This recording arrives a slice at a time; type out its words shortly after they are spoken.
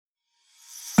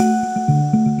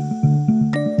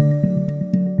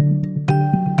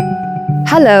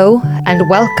Hello and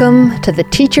welcome to the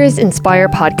Teachers Inspire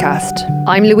podcast.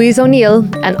 I'm Louise O'Neill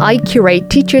and I curate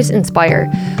Teachers Inspire,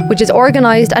 which is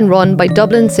organised and run by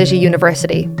Dublin City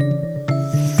University.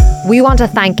 We want to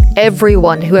thank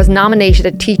everyone who has nominated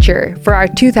a teacher for our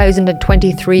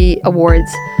 2023 awards.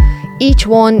 Each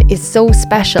one is so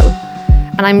special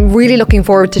and I'm really looking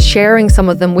forward to sharing some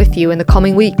of them with you in the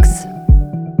coming weeks.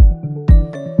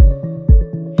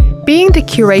 Being the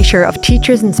curator of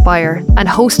Teachers Inspire and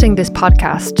hosting this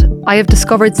podcast, I have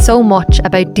discovered so much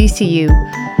about DCU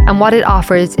and what it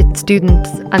offers its students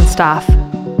and staff.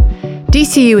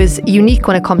 DCU is unique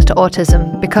when it comes to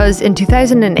autism because in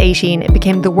 2018 it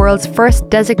became the world's first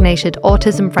designated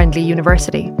autism-friendly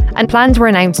university, and plans were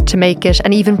announced to make it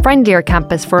an even friendlier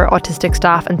campus for autistic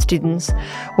staff and students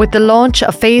with the launch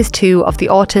of Phase 2 of the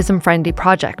Autism-friendly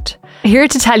project. Here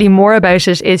to tell you more about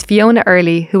it is Fiona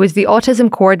Earley, who is the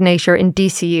Autism Coordinator in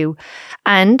DCU.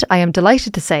 And I am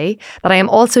delighted to say that I am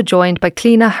also joined by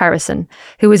Clíodhna Harrison,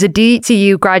 who is a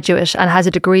DCU graduate and has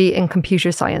a degree in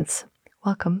computer science.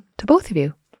 Welcome to both of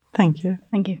you. Thank you.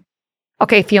 Thank you.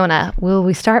 Okay, Fiona, will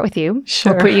we start with you?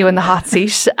 Sure. We'll put you in the hot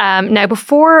seat. Now,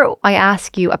 before I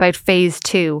ask you about Phase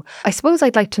 2, I suppose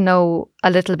I'd like to know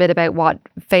a little bit about what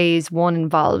Phase 1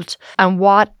 involved and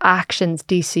what actions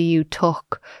DCU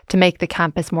took to make the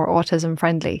campus more autism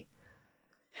friendly.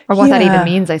 Or what that even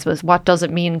means, I suppose. What does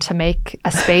it mean to make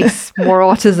a space more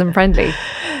autism friendly?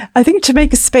 I think to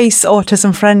make a space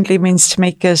autism friendly means to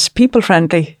make it people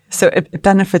friendly. So it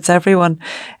benefits everyone.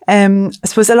 I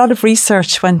suppose a lot of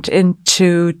research went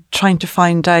into trying to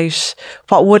find out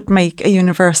what would make a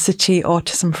university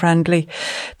autism friendly.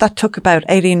 That took about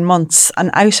 18 months.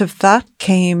 And out of that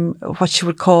came what you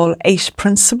would call 8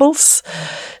 principles.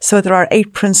 So there are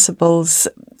 8 principles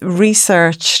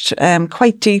researched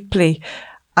quite deeply.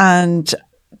 And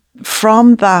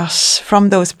from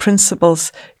those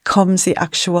principles comes the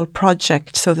actual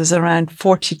project. So there's around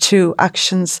 42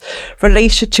 actions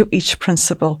related to each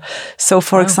principle. So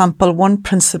for example, one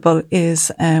principle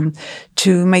is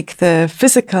to make the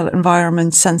physical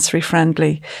environment sensory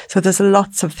friendly. So there's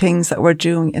lots of things that we're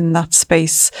doing in that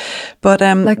space. But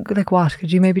like what?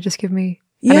 Could you maybe just give me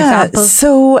an example?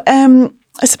 So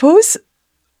I suppose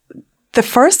the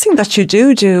first thing that you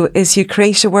do is you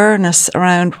create awareness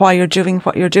around why you're doing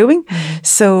what you're doing. Mm.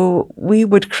 So we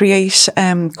would create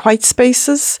quiet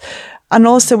spaces, and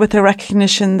also with the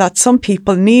recognition that some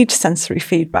people need sensory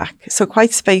feedback. So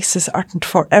quiet spaces aren't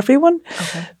for everyone,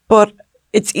 but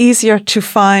it's easier to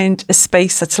find a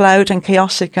space that's loud and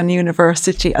chaotic in a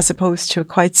university as opposed to a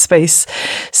quiet space.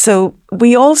 So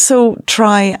we also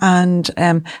try and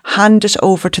hand it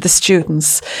over to the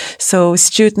students. So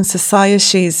student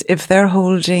societies, if they're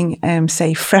holding,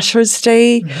 say, Freshers'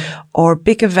 Day or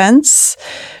big events,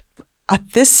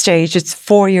 at this stage, it's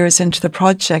 4 years into the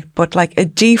project, but like a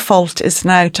default is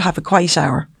now to have a quiet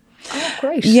hour. Oh,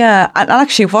 great. Yeah, and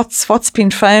actually what's been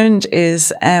found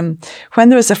is when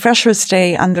there is a Freshers'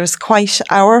 Day and there's quiet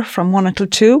hour from 1 until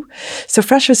 2. So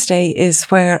Freshers' Day is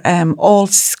where all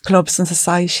clubs and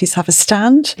societies have a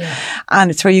stand,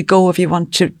 and it's where you go if you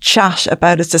want to chat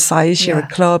about a society or a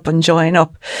club and join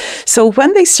up. So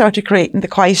when they started creating the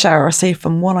quiet hour, say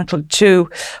from 1 until 2,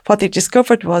 what they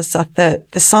discovered was that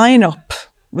the sign up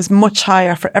was much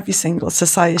higher for every single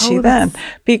society then.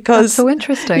 Because that's so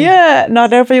interesting. Yeah,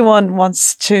 not everyone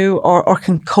wants to or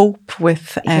can cope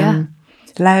with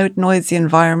loud, noisy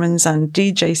environments and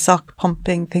DJ sock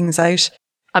pumping things out.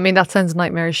 I mean, that sounds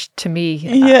nightmarish to me.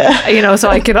 Yeah. So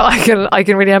I can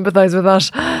really empathise with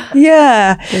that.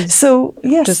 Yeah. So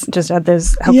yes. Just add,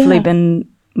 there's hopefully been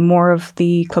more of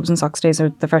the clubs and socks days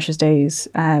or the Freshers' Days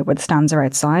where the stands are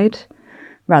outside,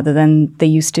 rather than they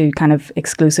used to kind of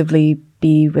exclusively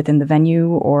be within the venue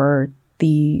or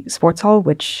the sports hall,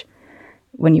 which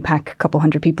when you pack a couple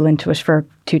hundred people into it for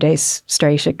 2 days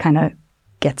straight, it kind of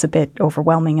gets a bit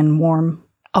overwhelming and warm.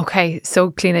 Okay,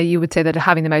 so Clíodhna, you would say that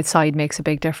having them outside makes a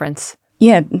big difference?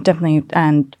 Yeah, definitely.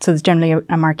 And so there's generally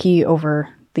a marquee over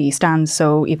the stands,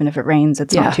 so even if it rains,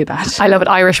 it's not too bad. I love it.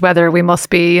 Irish weather, we must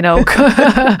be,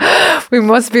 we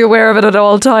must be aware of it at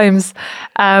all times.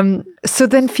 So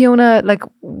then Fiona, like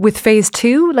with Phase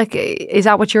 2, like is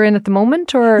that what you're in at the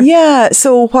moment, or? Yeah,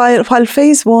 so while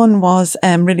Phase 1 was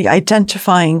really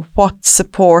identifying what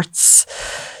supports,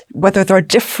 whether there are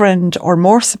different or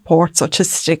more supports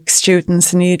autistic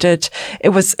students needed, it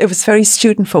was very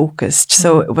student focused.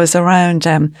 So it was around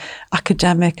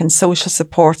academic and social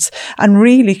supports and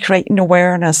really creating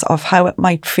awareness of how it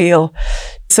might feel.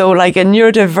 So like a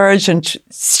neurodivergent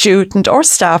student or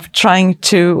staff trying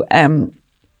to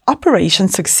operate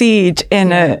and succeed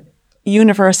in a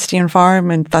university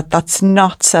environment that's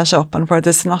not set up and where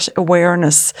there's not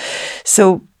awareness.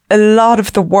 So a lot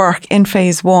of the work in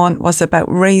phase 1 was about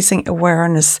raising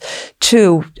awareness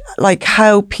to like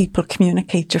how people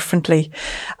communicate differently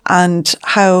and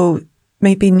how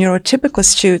maybe neurotypical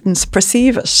students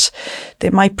perceive it.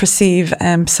 They might perceive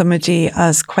somebody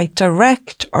as quite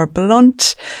direct or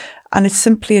blunt, and it's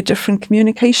simply a different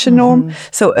communication norm.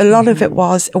 So a lot of it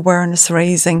was awareness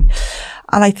raising.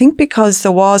 And I think because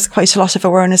there was quite a lot of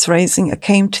awareness raising, it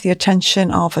came to the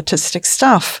attention of autistic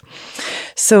staff.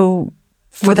 So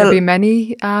would there be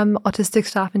many autistic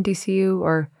staff in DCU,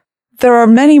 or? There are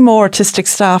many more autistic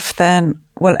staff than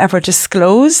will ever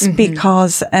disclose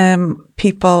because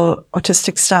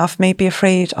autistic staff may be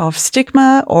afraid of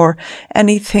stigma or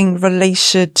anything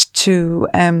related to,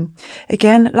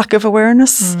 again, lack of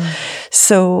awareness.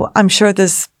 So I'm sure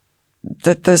there's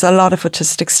a lot of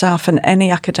autistic staff in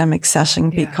any academic setting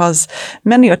because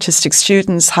many autistic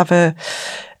students have a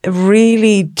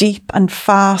really deep and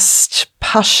fast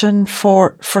passion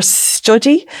for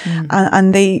study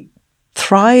and they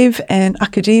thrive in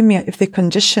academia if the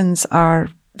conditions are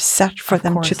set for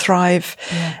them to thrive.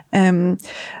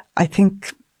 I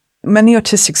think many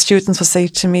autistic students will say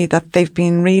to me that they've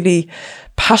been really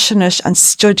passionate and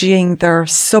studying their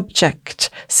subject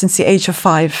since the age of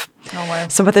 5. Oh, wow.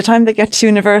 So by the time they get to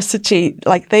university,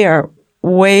 like they are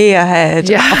way ahead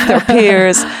of their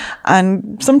peers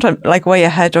and sometimes like way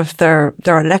ahead of their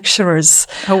lecturers.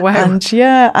 Oh, wow.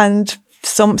 And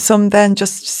some then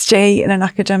just stay in an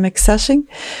academic setting.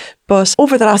 But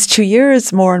over the last 2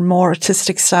 years, more and more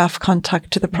autistic staff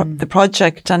contacted the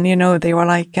project and, they were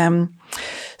like,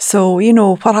 so,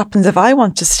 what happens if I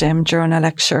want to STEM during a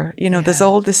lecture? There's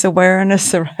all this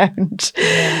awareness around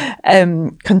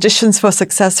conditions for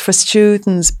success for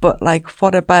students, but like,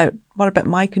 what about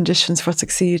my conditions for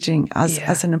succeeding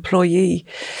as an employee?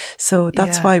 So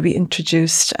that's why we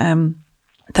introduced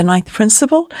the 9th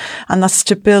principle, and that's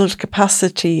to build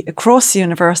capacity across the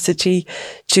university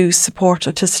to support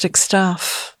autistic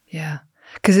staff. Yeah.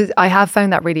 Because I have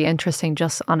found that really interesting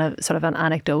just on a sort of an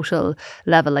anecdotal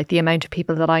level, like the amount of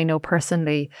people that I know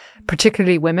personally,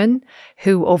 particularly women,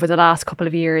 who over the last couple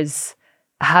of years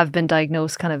have been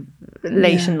diagnosed kind of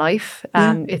late in life.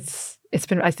 It's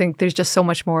been, I think there's just so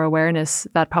much more awareness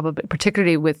that probably,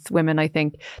 particularly with women, I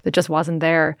think that just wasn't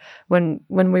there when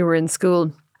we were in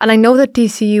school. And I know that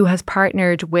DCU has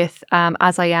partnered with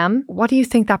As I Am. What do you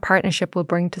think that partnership will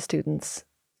bring to students?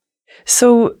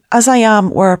 So As I Am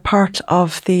were part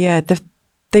of they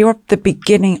were the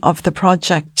beginning of the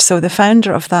project. So the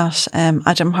founder of that,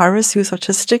 Adam Harris, who's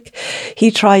autistic, he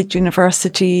tried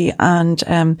university and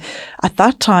at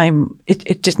that time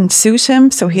it didn't suit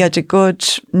him. So he had a good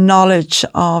knowledge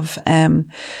of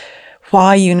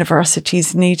why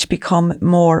universities need to become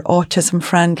more autism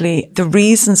friendly. The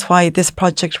reasons why this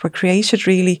project were created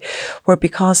really were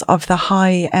because of the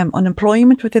high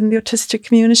unemployment within the autistic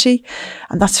community,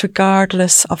 and that's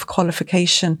regardless of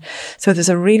qualification. So there's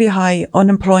a really high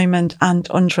unemployment and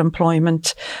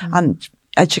underemployment, and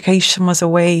education was a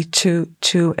way to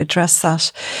address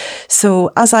that.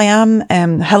 So As I Am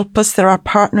help us. There are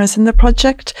partners in the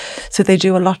project. So they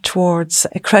do a lot towards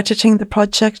accrediting the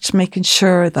project, making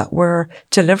sure that we're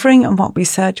delivering on what we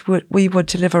said we would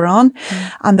deliver on.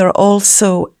 And they're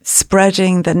also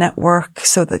spreading the network.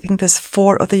 So I think there's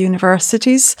 4 other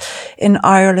universities in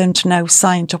Ireland now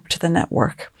signed up to the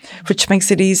network, which makes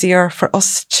it easier for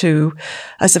us to,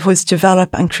 I suppose,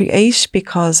 develop and create,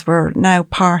 because we're now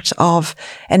part of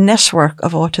a network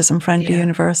of autism-friendly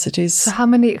universities. So how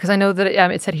many, because I know that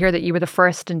it said here that you were the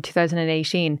first in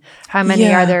 2018. How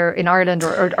many are there in Ireland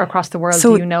or across the world,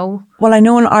 do you know? Well, I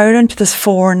know in Ireland there's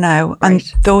 4 now, and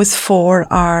those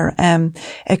 4 are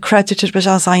accredited with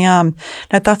As I Am.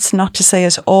 Now, that's not to say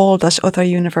at all that other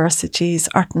universities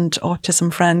aren't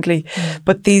autism-friendly,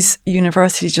 but these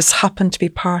universities just happen to be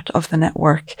part of the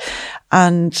network.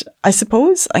 And I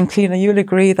suppose, and Clíodhna, you'll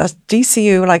agree that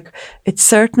DCU, like, it's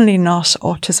certainly not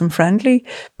autism friendly,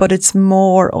 but it's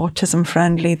more autism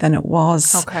friendly than it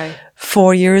was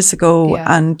 4 years ago.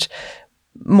 And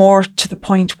more to the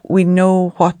point, we know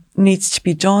what needs to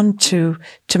be done to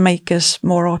make it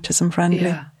more autism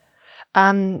friendly.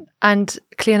 And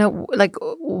Clíodhna, like,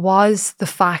 was the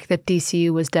fact that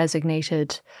DCU was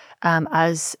designated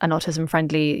as an autism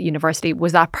friendly university,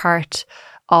 was that part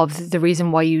of the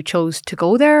reason why you chose to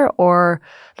go there? Or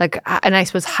like, and I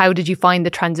suppose, how did you find the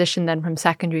transition then from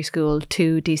secondary school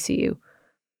to DCU?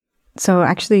 So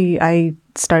actually, I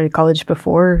started college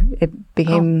before it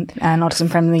became an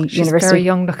autism-friendly She's university. very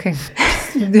young looking.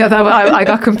 Yeah, I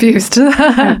got confused.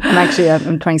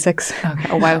 I'm 26. Okay.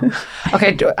 Oh, wow.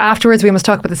 Okay, afterwards we must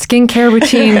talk about the skincare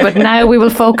routine, but now we will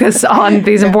focus on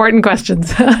these important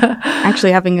questions.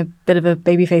 Actually, having a bit of a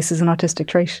baby face is an autistic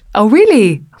trait. Oh,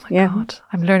 really? Oh my Yeah. God,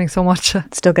 I'm learning so much.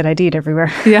 Still get ID'd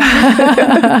everywhere.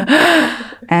 Yeah.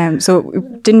 So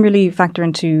it didn't really factor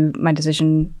into my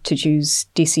decision to choose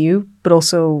DCU, but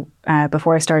also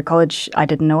before I started college, I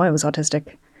didn't know I was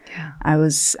autistic. Yeah. I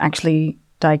was actually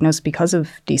diagnosed because of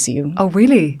DCU. Oh,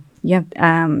 really? Yeah.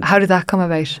 How did that come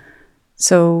about?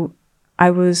 So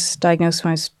I was diagnosed when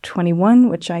I was 21,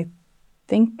 which I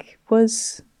think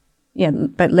was,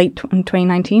 about late in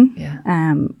 2019.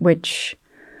 Yeah. Which,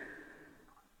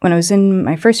 when I was in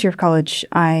my first year of college,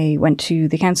 I went to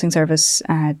the counselling service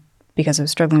because I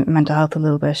was struggling with mental health a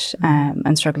little bit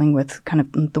and struggling with kind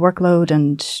of the workload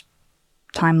and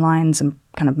timelines and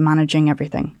kind of managing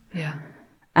everything. Yeah.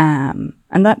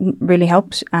 And that really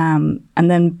helped. And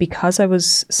then because I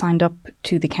was signed up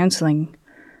to the counselling,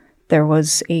 there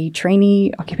was a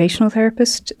trainee occupational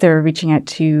therapist. They were reaching out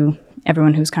to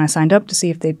everyone who's kind of signed up to see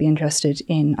if they'd be interested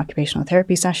in occupational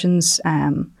therapy sessions,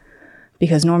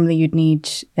 because normally you'd need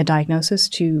a diagnosis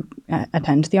to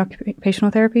attend the occupational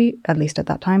therapy, at least at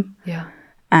that time. Yeah.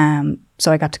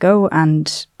 So I got to go,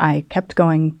 and I kept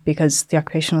going because the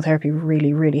occupational therapy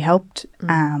really, really helped.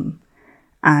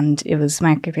 And it was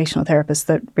my occupational therapist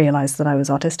that realised that I was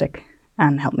autistic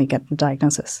and helped me get the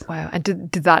diagnosis. Wow. And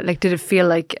did it feel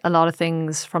like a lot of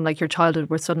things from like your childhood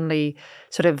were suddenly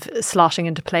sort of slotting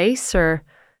into place, or?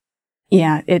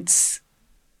 Yeah, it's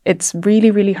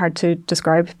really, really hard to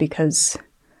describe because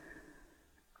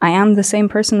I am the same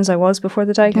person as I was before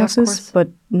the diagnosis,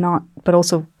 but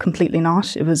also completely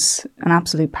not. It was an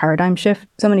absolute paradigm shift.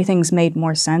 So many things made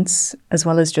more sense, as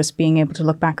well as just being able to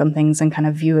look back on things and kind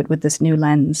of view it with this new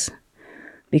lens.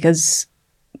 Because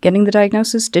getting the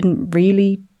diagnosis didn't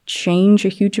really change a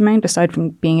huge amount, aside from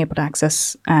being able to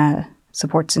access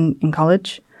supports in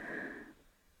college.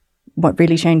 What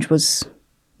really changed was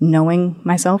knowing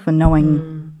myself and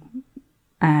knowing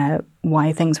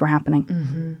why things were happening.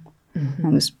 Mm-hmm. Mm-hmm.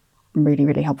 And it was really,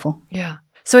 really helpful. Yeah.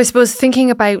 So I suppose thinking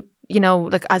about,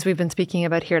 like as we've been speaking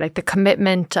about here, like the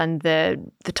commitment and the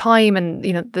time and,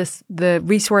 the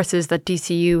resources that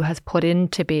DCU has put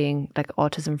into being like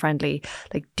autism friendly,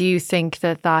 like, do you think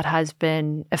that has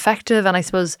been effective? And I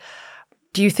suppose,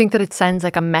 do you think that it sends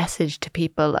like a message to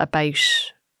people about,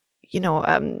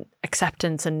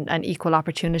 acceptance and equal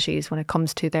opportunities when it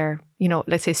comes to their,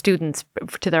 let's say students,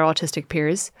 to their autistic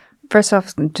peers? First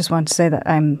off, I just want to say that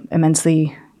I'm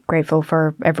immensely grateful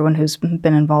for everyone who's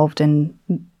been involved in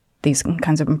these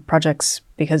kinds of projects,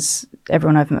 because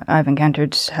everyone I've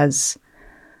encountered has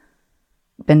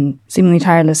been seemingly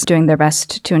tireless, doing their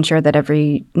best to ensure that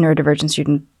every neurodivergent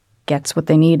student gets what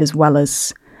they need, as well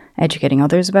as educating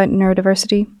others about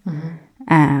neurodiversity.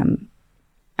 Mm-hmm.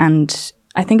 And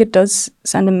I think it does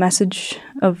send a message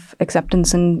of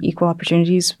acceptance and equal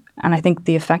opportunities. And I think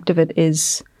the effect of it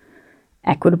is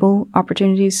equitable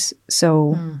opportunities.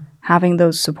 So having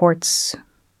those supports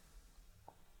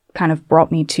kind of brought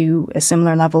me to a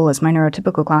similar level as my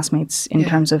neurotypical classmates in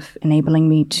terms of enabling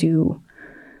me to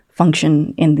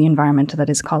function in the environment that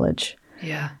is college.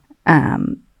 Yeah.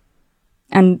 And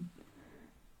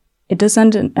it does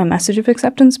send a message of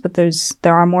acceptance, but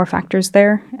there are more factors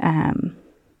there,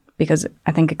 because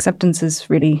I think acceptance is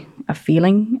really a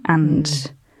feeling,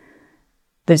 and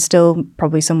there's still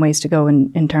probably some ways to go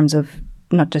in terms of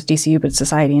not just DCU, but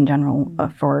society in general,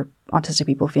 for autistic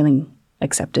people feeling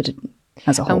accepted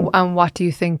as a whole. And what do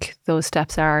you think those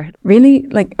steps are? Really,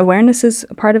 like, awareness is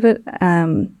a part of it,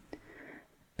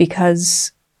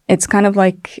 because it's kind of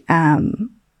like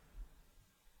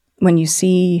when you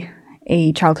see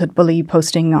a childhood bully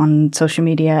posting on social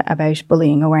media about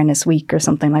Bullying Awareness Week or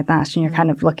something like that, and you're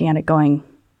kind of looking at it going,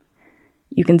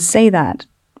 you can say that,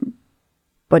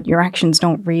 but your actions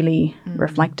don't really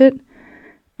reflect it.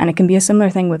 And it can be a similar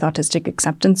thing with autistic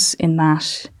acceptance, in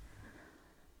that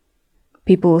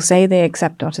people will say they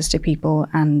accept autistic people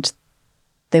and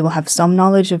they will have some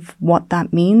knowledge of what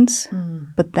that means,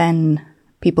 but then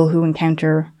people who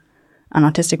encounter an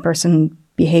autistic person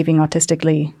behaving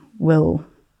autistically will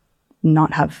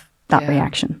not have that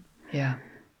reaction. Yeah.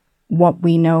 What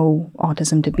we know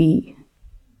autism to be,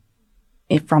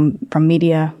 from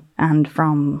media and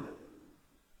from,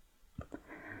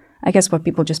 I guess, what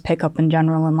people just pick up in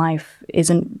general in life,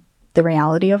 isn't the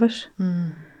reality of it.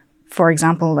 For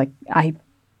example, like, I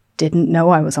didn't know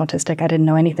I was autistic. I didn't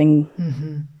know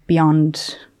anything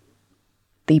beyond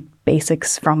the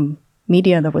basics from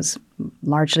media that was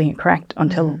largely incorrect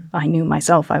until I knew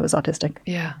myself I was autistic.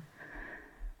 Yeah.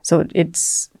 So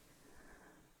it's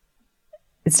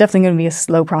definitely going to be a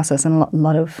slow process and a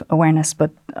lot of awareness,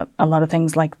 but a lot of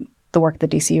things like the work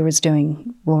that DCU is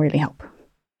doing will really help.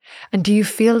 And do you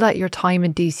feel that your time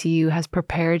in DCU has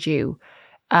prepared you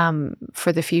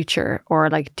for the future? Or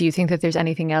like, do you think that there's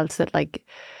anything else that like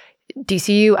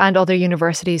DCU and other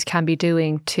universities can be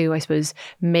doing to, I suppose,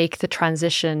 make the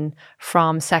transition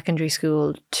from secondary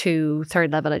school to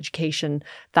third level education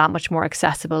that much more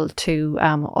accessible to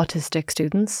autistic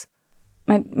students?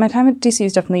 My time at DCU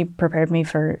has definitely prepared me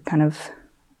for kind of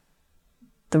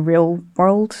the real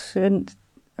world,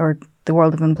 or the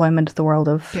world of employment, the world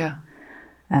of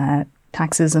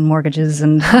taxes and mortgages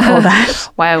and all that.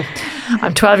 Wow.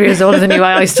 I'm 12 years older than you.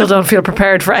 I still don't feel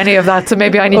prepared for any of that. So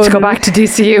maybe I need to go back to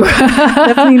DCU.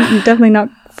 definitely not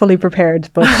fully prepared,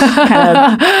 but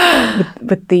kind of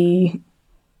with the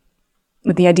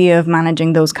idea of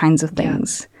managing those kinds of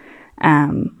things.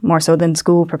 More so than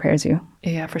school prepares you.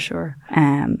 Yeah, for sure.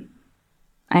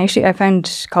 I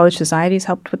found college societies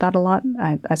helped with that a lot.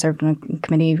 I served on a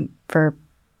committee for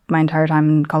my entire time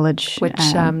in college. Which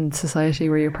society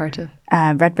were you part of?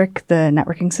 Red Brick, the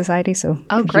networking society. So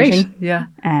great. Yeah.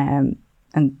 And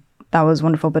that was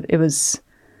wonderful. But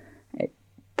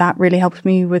that really helped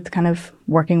me with kind of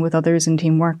working with others and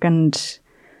teamwork. And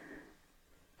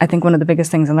I think one of the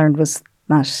biggest things I learned was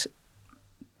that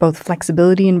both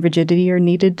flexibility and rigidity are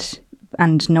needed,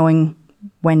 and knowing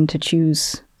when to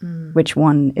choose which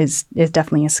one is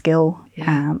definitely a skill.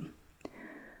 Yeah. And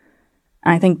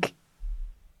I think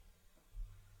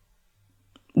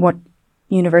what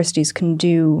universities can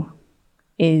do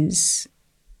is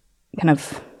kind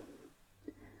of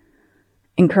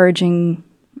encouraging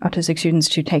autistic students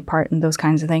to take part in those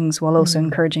kinds of things, while also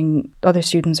encouraging other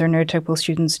students or neurotypical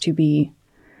students to be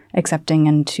accepting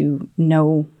and to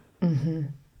know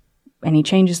any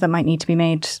changes that might need to be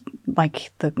made,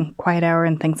 like the quiet hour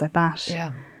and things like that.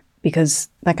 Yeah. Because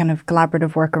that kind of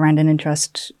collaborative work around an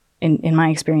interest, in my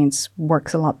experience,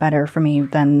 works a lot better for me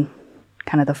than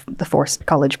kind of the forced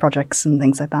college projects and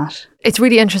things like that. It's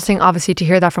really interesting, obviously, to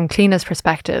hear that from Clíodhna's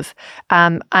perspective.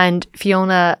 And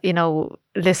Fiona,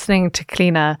 listening to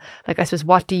Clíodhna, like, I suppose,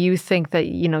 what do you think that,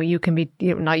 you can be,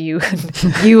 not you,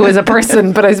 you as a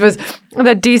person, but I suppose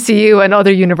that DCU and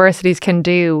other universities can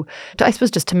do, I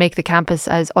suppose, just to make the campus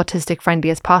as autistic friendly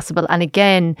as possible. And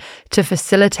again, to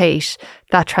facilitate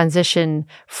that transition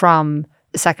from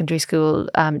secondary school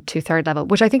to third level,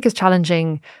 which I think is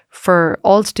challenging for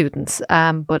all students,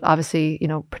 but obviously,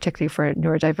 particularly for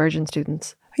neurodivergent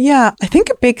students. Yeah, I think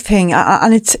a big thing,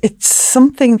 and it's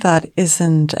something that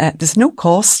isn't, there's no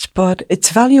cost, but it's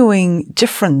valuing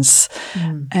difference.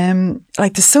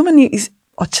 Like, there's so many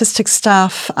autistic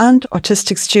staff and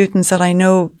autistic students that I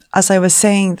know, as I was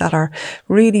saying, that are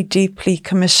really deeply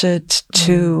committed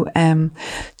to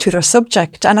their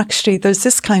subject. And actually, there's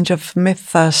this kind of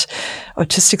myth that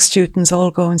autistic students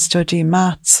all go and study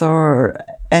maths or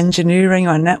engineering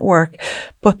or network,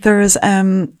 but there is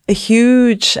a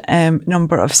huge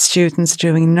number of students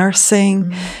doing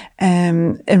nursing,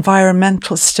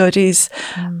 environmental studies,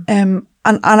 and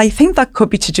I think that could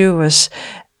be to do with,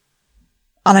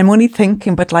 and I'm only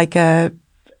thinking, but like a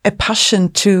passion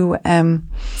to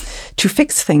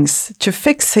fix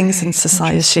things in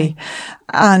society,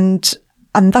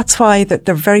 and that's why that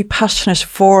they're very passionate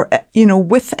for,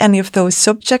 with any of those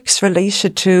subjects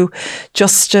related to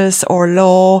justice or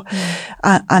law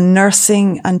and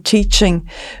nursing and teaching.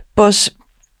 But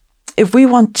if we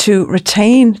want to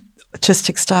retain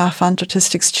autistic staff and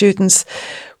autistic students,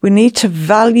 we need to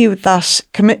value that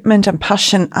commitment and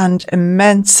passion and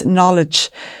immense knowledge,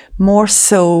 more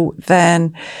so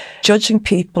than judging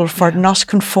people for not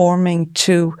conforming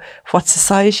to what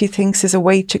society thinks is a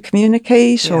way to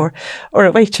communicate or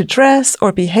a way to dress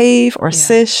or behave or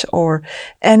sit or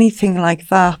anything like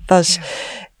that.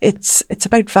 It's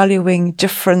about valuing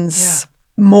difference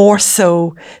more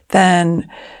so than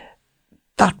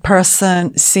that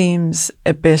person seems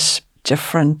a bit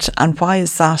different, and why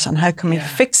is that, and how can we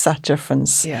fix that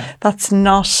difference? That's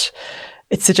not,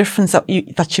 it's a difference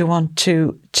that you want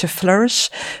to flourish,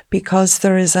 because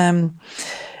there is a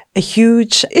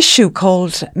huge issue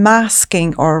called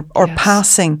masking or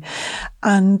passing,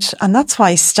 and that's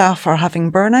why staff are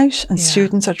having burnout and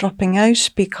students are dropping out,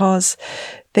 because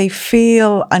they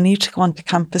feel, I need to go onto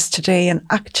campus today and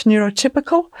act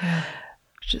neurotypical.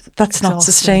 That's not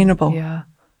sustainable.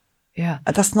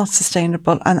 That's not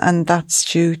sustainable, and that's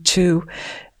due to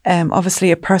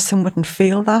obviously a person wouldn't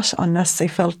feel that unless they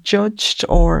felt judged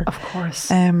or, of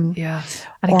course, and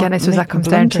again, I suppose that comes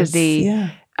down to the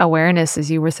awareness, as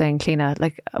you were saying, Clíodhna,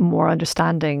 like a more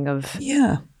understanding of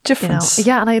difference.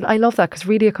 And I love that, because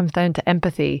really it comes down to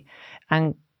empathy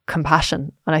and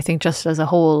compassion. And I think just as a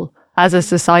whole, as a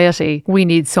society, we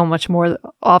need so much more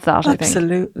of that, I think.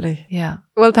 Absolutely. Yeah.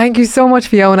 Well, thank you so much,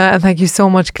 Fiona, and thank you so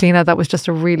much, Clíodhna. That was just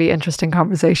a really interesting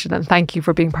conversation, and thank you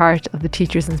for being part of the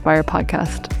Teachers Inspire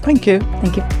podcast. Thank you.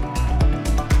 Thank you.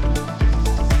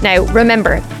 Now,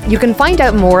 remember, you can find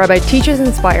out more about Teachers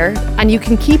Inspire, and you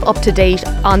can keep up to date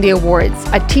on the awards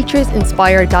at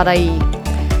teachersinspire.ie.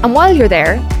 And while you're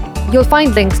there, you'll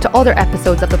find links to other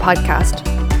episodes of the podcast,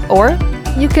 or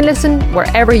you can listen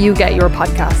wherever you get your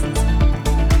podcasts.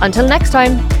 Until next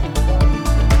time.